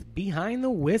Lee with Behind the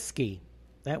Whiskey.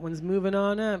 That one's moving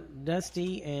on up.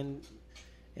 Dusty and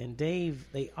Dave,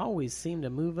 they always seem to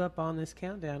move up on this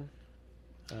countdown.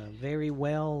 Very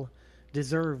well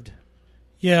deserved.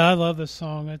 Yeah, I love this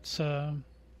song. It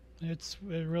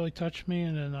really touched me,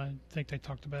 and then I think they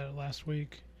talked about it last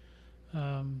week.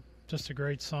 Just a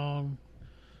great song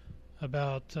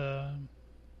about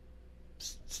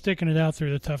sticking it out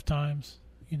through the tough times,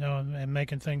 and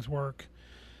making things work,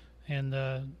 and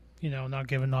not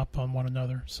giving up on one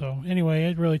another. So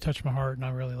anyway, it really touched my heart, and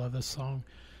I really love this song.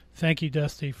 Thank you,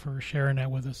 Dusty, for sharing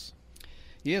that with us.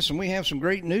 Yes, and we have some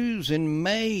great news in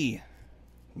May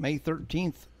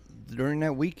 13th. During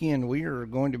that weekend, we are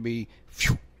going to be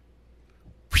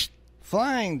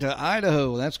flying to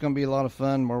Idaho. That's going to be a lot of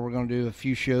fun, where we're going to do a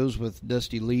few shows with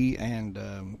Dusty Lee and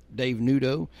Dave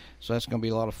Nudo. So that's going to be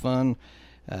a lot of fun.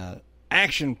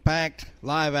 Action-packed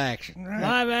live action. Right?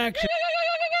 Live action.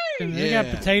 They got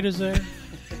potatoes there.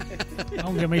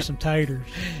 Don't give me some taters.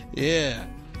 Yeah.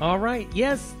 All right,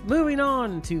 yes, moving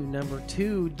on to number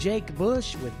 2, Jake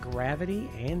Bush with Gravity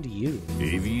and You.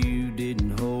 If you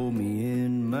didn't hold me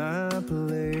in my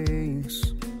place,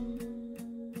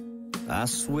 I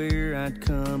swear I'd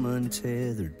come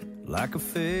untethered, like a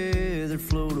feather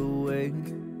float away,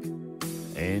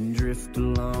 and drift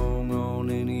along on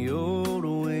any old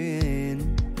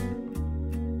wind,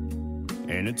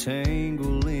 and a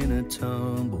tangle in a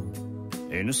tumble,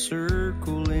 and a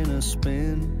circle in a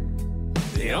spin.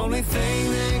 The only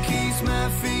thing that keeps my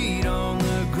feet on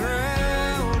the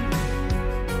ground,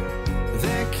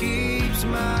 that keeps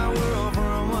my world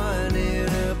from winding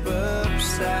up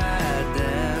upside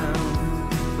down,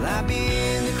 will I be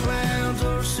in the clouds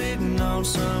or sitting on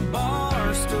some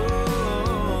bar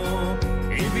stool?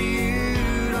 If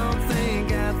you don't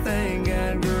think I thank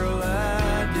God, girl,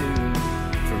 I do,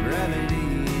 for gravity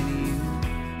in you.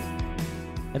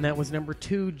 And that was number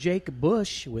 2, Jake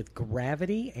Bush with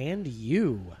Gravity and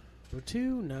You.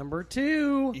 Number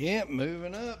two. Yeah,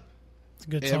 moving up. It's a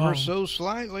good Ever song. so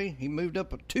slightly. He moved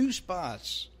up 2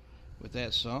 spots with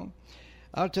that song.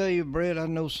 I'll tell you, Brett, I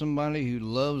know somebody who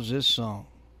loves this song.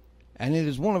 And it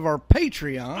is one of our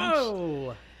Patreons.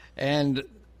 Oh. And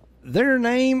their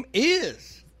name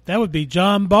is... That would be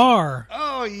John Barr.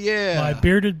 Oh, yeah. My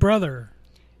bearded brother.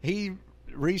 He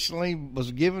recently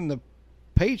was given the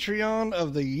Patreon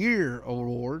of the Year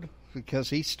award because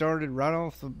he started right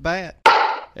off the bat.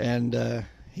 And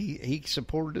he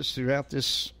supported us throughout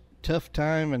this tough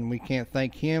time, and we can't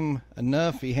thank him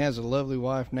enough. He has a lovely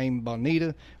wife named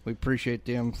Bonita. We appreciate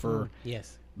them for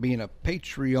being a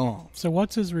Patreon. So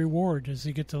what's his reward? Does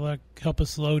he get to help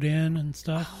us load in and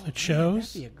stuff at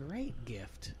shows? That'd be a great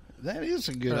gift. That is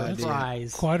a good idea.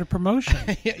 Prize. Quite a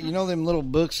promotion. You know them little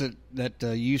books that you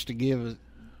used to give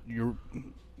your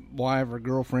wife or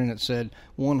girlfriend that said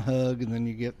one hug, and then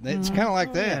you get... It's kind of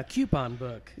like that. Yeah, coupon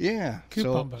book. Yeah.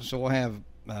 Coupon book. So we'll have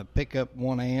pick up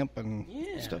 1 amp and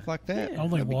stuff like that.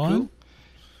 Only That'd be one?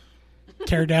 cool.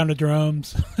 Tear down the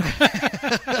drums.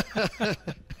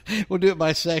 We'll do it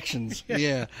by sections.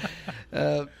 Yeah.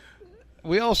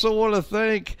 We also want to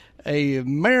thank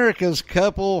America's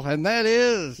couple, and that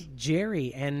is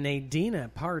Jerry and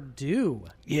Nadina Pardue.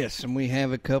 Yes, and we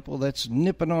have a couple that's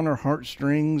nipping on our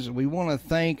heartstrings. We want to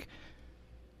thank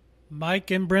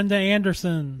Mike and Brenda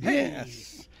Anderson.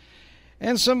 Yes.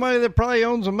 And somebody that probably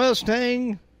owns a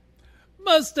Mustang.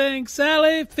 Mustang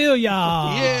Sally Filia.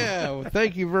 Yeah, well,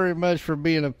 thank you very much for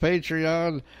being a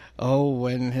Patreon. Oh,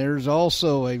 and there's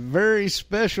also a very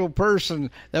special person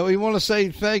that we want to say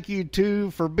thank you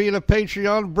to for being a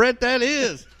Patreon. Brett, that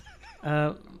is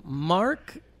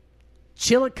Mark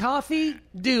Chillicothe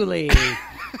Dooley.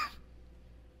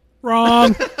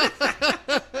 Wrong.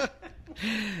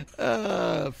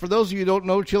 For those of you who don't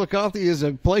know, Chillicothe is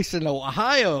a place in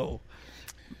Ohio.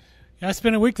 I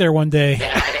spent a week there one day.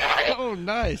 Oh,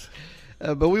 nice.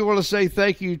 But we want to say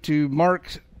thank you to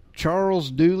Mark Charles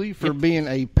Dooley for being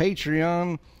a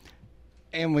Patreon.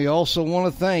 And we also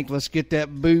want to thank, let's get that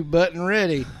boo button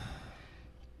ready.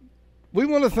 We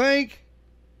want to thank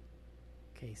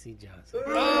Casey Johnson.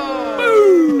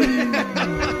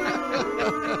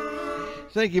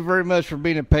 Thank you very much for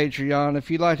being a Patreon. If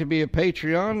you'd like to be a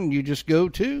Patreon, you just go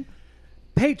to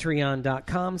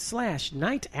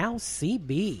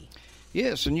patreon.com/NightOwlCB.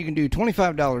 Yes, and you can do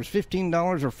 $25,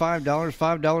 $15, or $5.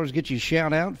 $5 gets you a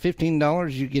shout-out.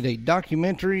 $15, you get a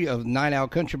documentary of Night Owl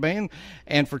Country Band.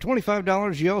 And for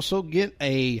 $25, you also get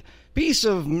a piece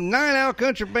of Night Owl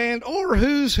Country Band or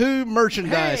Who's Who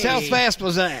merchandise. Hey. How fast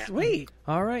was that? Sweet.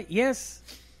 All right, yes.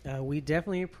 We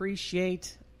definitely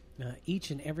appreciate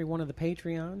each and every one of the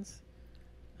Patreons.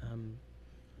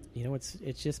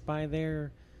 It's just by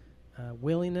their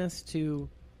willingness to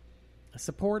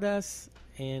support us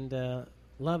and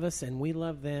love us, and we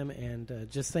love them, and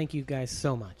just thank you guys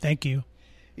so much. Thank you.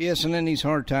 Yes, and in these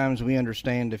hard times, we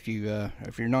understand if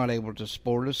you're not able to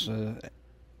support us.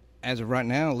 As of right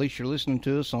now, at least you're listening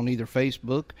to us on either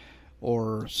Facebook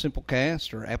or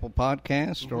Simplecast or Apple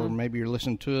Podcast, or maybe you're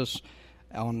listening to us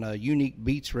on Unique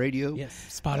Beats Radio.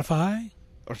 Yes. Spotify.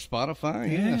 Or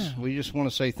Spotify, Yeah. yes. We just want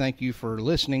to say thank you for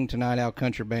listening to Night Owl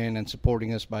Country Band and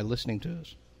supporting us by listening to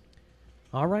us.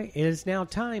 All right, it is now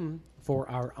time for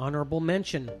our honorable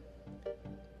mention.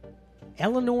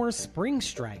 Eleanor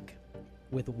Springstrike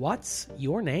with What's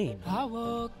Your Name? I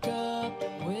woke up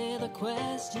with a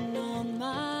question on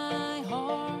my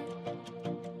heart,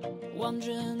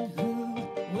 wondering who,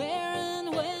 where,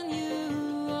 and when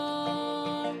you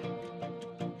are.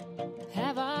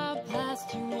 Have I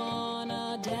passed you on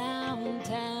a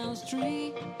downtown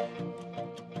street,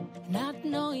 not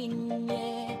knowing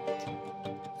yet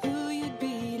who you'd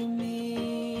be to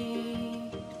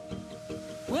me?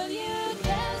 Will you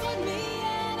dance with me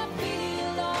in a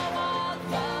field of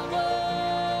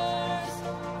wildflowers?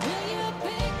 Will you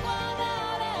pick one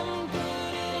out and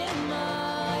put it in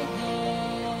my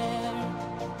hair?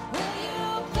 Will you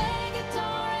play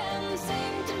guitar and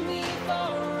sing to me for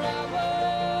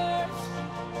hours?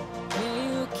 Will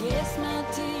you kiss my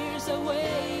tears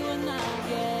away when I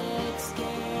get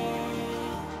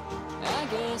scared? I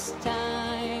guess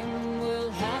time will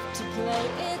have to play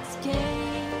its game.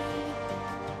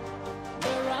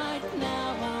 But right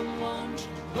now I'm wondering,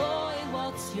 boy,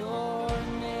 what's your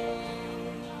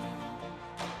name?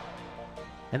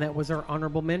 And that was our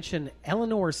honorable mention,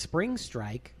 Eleanor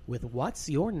Springstrike with What's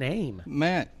Your Name?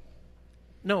 Matt.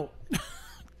 No.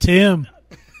 Tim.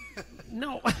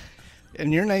 No.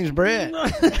 And your name's Brett.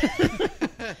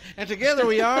 And together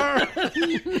we are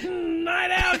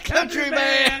Night Out Country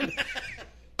Band.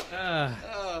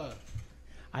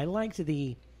 I liked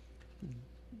the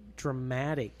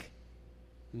dramatic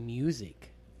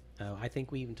music. I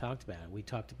think we even talked about it. We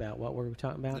talked about, what were we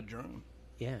talking about? The drum.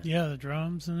 Yeah. Yeah, the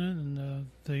drums in it, and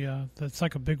that's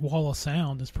like a big wall of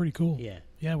sound. It's pretty cool. Yeah.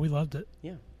 Yeah, we loved it.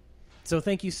 Yeah. So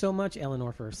thank you so much,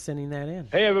 Eleanor, for sending that in.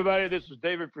 Hey, everybody, this is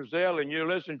David Frizzell, and you're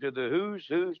listening to the Who's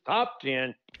Top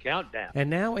 10 Countdown. And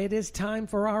now it is time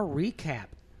for our recap.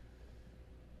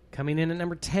 Coming in at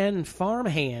number 10,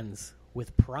 Farmhands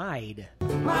with Pride.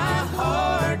 My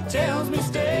heart tells me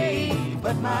stay,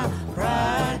 but my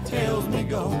pride tells me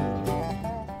go.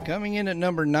 Coming in at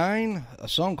number 9, a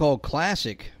song called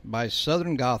Classic by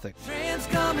Southern Gothic. Trends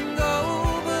come and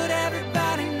go, but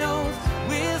everybody knows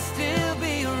we'll still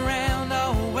be around,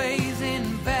 always in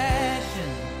fashion.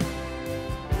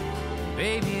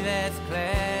 Baby, that's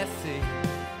classic.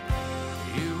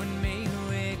 You and me,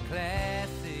 we're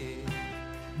classic.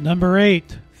 Number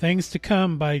 8, Things to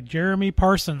Come by Jeremy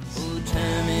Parsons.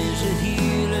 Time is a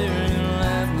healer and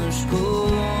life must go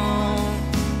on.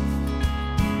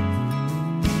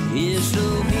 Yes, so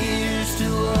here's to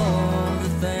all the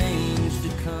things to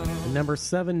come. Number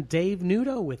 7, Dave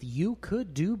Nudo with You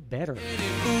Could Do Better.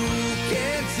 Who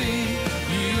can see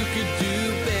you could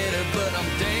do better, but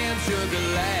I'm damn sure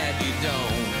glad you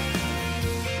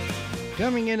don't.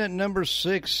 Coming in at number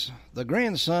 6, the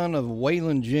grandson of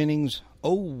Waylon Jennings,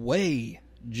 Way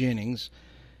Jennings,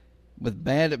 with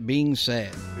Bad at Being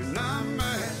Sad. And I'm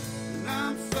mad, and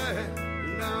I'm sad,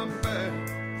 and I'm bad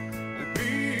at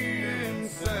being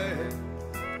sad.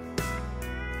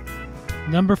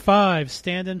 Number 5,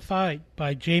 Stand and Fight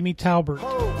by Jamie Talbert.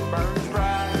 Hope burns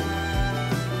bright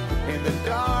in the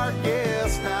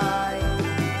darkest night.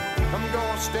 I'm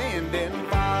gonna stand and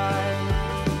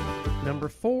fight. Number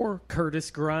 4, Curtis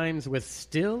Grimes with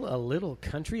Still a Little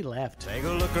Country Left. Take a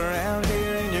look around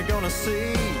here and you're gonna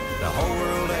see the whole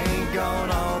world ain't gone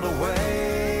all the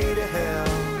way to hell.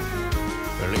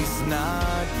 At least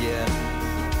not yet.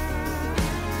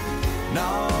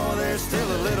 No, there's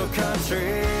still a little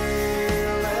country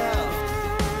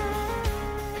left.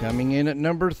 Coming in at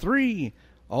number 3,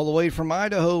 all the way from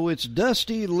Idaho, it's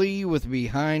Dusty Lee with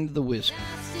Behind the Whiskey.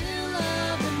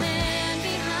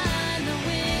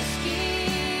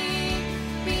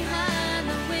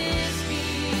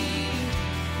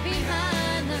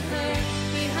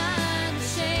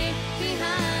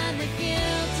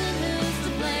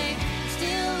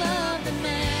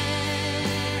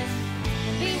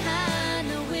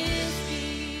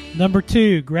 Number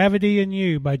 2, Gravity in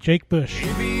You by Jake Bush.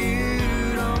 If you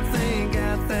don't think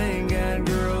I,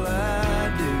 girl, I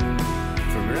do.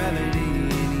 For gravity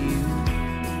in you.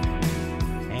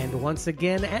 And once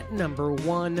again at number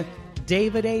 1,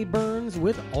 David A. Burns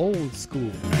with Old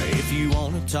School. If you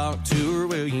want to talk to her,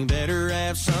 well, you better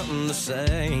have something to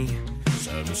say. So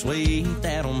Something sweet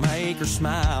that'll make her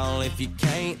smile. If you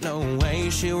can't, no way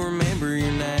she'll remember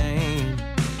your name.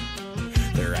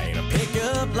 There ain't a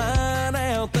pickup line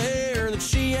out there that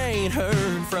she ain't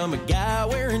heard from a guy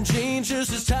wearing jeans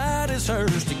just as tight as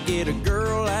hers. To get a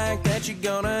girl like that, you're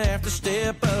gonna have to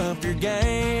step up your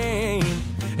game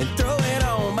and throw it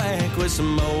on back with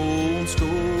some old school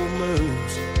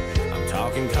moves. I'm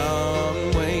talking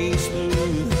Conway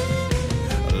smooth.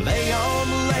 Lay on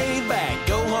the laid back,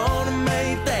 go on and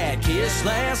make that kiss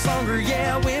last longer.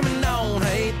 Yeah, women don't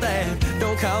hate that.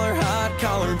 Don't call her hot,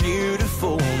 call her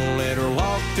beautiful. Let her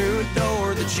walk through a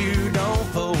door that you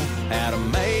don't pull. How to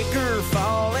make her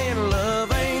fall in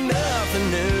love ain't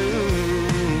nothing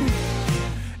new.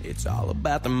 It's all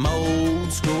about them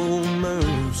old school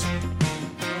moves.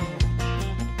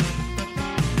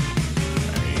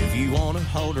 If you wanna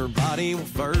hold her body, well,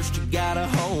 first you gotta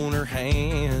hold her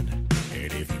hand.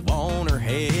 And if you want her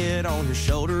head on your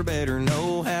shoulder, better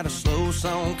know how to slow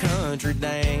song country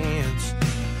dance.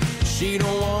 She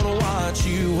don't wanna watch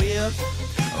you whip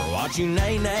or watch you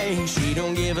nay-nay. She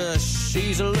don't give a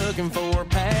she's looking for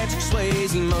Patrick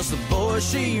Swayze. Most of the boys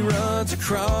she runs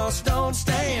across don't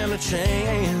stand a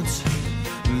chance.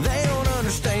 They don't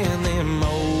understand them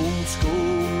old school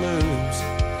moves.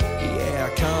 Yeah,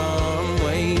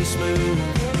 Conway smooth.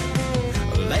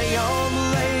 Lay on the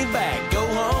laid back, go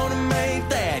on and make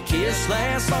that kiss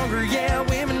last longer. Yeah,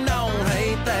 women don't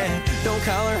hate that. Don't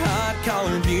call her hot, call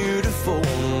her beautiful.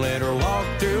 Let her walk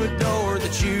through a door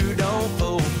that you don't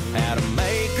pull. How to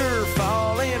make her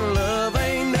fall in love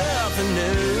ain't nothing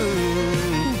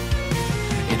new.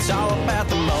 It's all about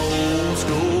the old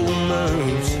school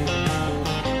moves.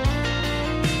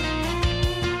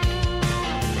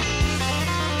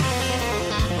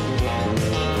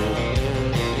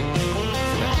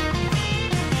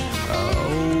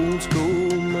 Old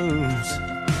school moves.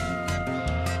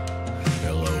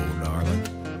 Hello, darling.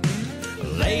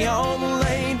 Lay on the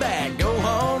laid back, go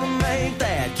home and make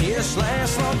that kiss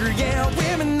last longer. Yeah,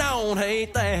 women don't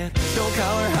hate that. Don't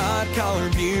call her hot, call her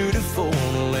beautiful.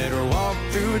 Let her walk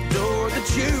through a door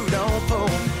that you don't pull.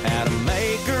 How to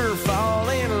make her fall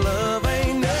in love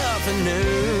ain't nothing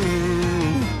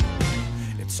new.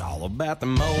 It's all about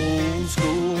them old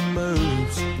school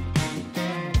moves.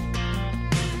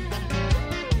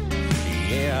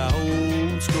 Yeah,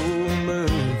 old school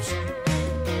moves.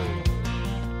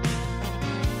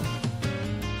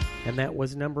 And that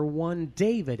was number one,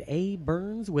 David A.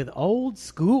 Burns with Old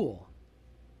School.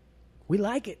 We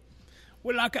like it.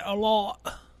 We like it a lot.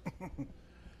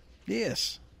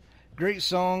 Yes. Great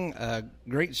song,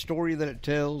 great story that it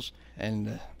tells,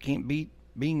 and can't beat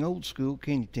being old school,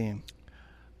 can you, Tim?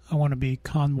 I want to be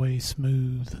Conway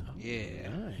smooth.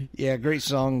 Yeah. Yeah, great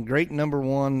song. Great number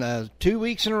one. 2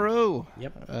 weeks in a row.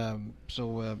 Yep.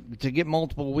 So to get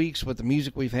multiple weeks with the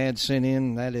music we've had sent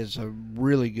in, that is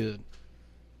really good.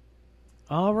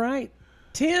 All right.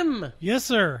 Tim. Yes,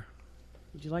 sir.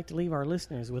 Would you like to leave our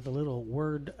listeners with a little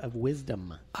word of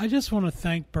wisdom? I just want to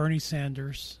thank Bernie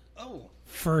Sanders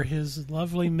for his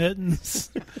lovely mittens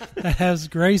that has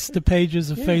graced the pages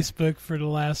of Facebook for the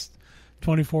last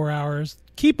 24 hours.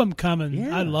 Keep them coming.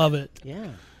 Yeah. I love it. Yeah.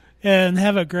 And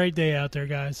have a great day out there,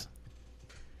 guys.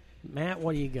 Matt,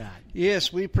 what do you got?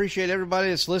 Yes, we appreciate everybody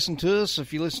that's listened to us.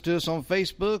 If you listen to us on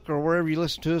Facebook or wherever you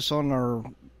listen to us on our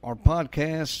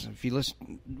podcast, if you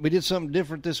listen, we did something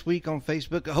different this week on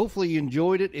Facebook. Hopefully you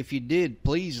enjoyed it. If you did,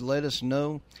 please let us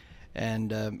know.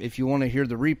 And if you want to hear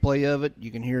the replay of it,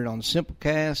 you can hear it on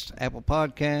Simplecast, Apple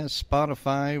Podcasts,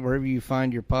 Spotify, wherever you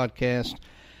find your podcast.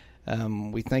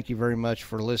 We thank you very much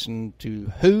for listening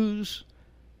to Who's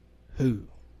Who.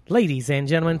 Ladies and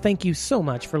gentlemen, thank you so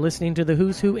much for listening to the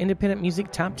Who's Who Independent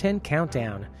Music Top 10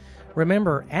 Countdown.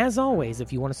 Remember, as always,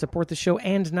 if you want to support the show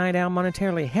and Night Owl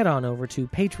monetarily, head on over to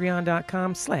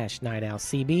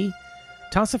patreon.com/NightOwlCB.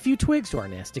 Toss a few twigs to our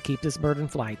nest to keep this bird in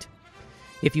flight.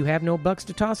 If you have no bucks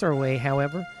to toss our way,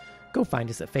 however, go find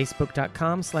us at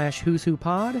facebook.com/Who's Who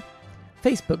Pod,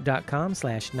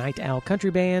 facebook.com/Night Owl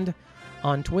Country Band,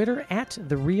 on Twitter at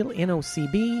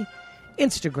TheRealNOCB,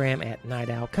 Instagram at Night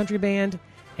Owl Country Band,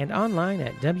 and online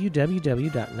at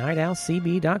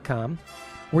www.nightowlcb.com,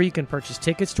 where you can purchase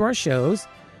tickets to our shows,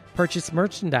 purchase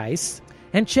merchandise,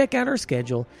 and check out our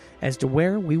schedule as to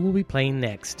where we will be playing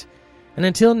next. And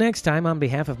until next time, on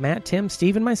behalf of Matt, Tim,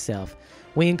 Steve, and myself,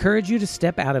 we encourage you to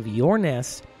step out of your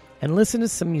nest and listen to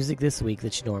some music this week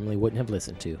that you normally wouldn't have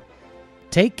listened to.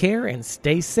 Take care and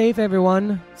stay safe,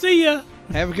 everyone. See ya.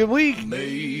 Have a good week.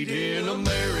 Made in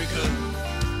America.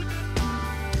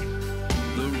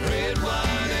 The red,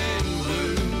 white, and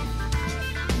blue.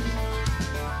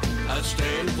 I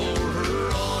stand for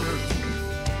her honor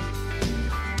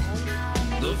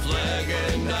flag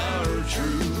and our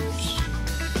troops.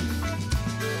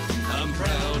 I'm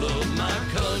proud of my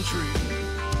country,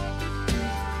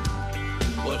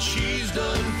 what she's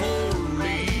done for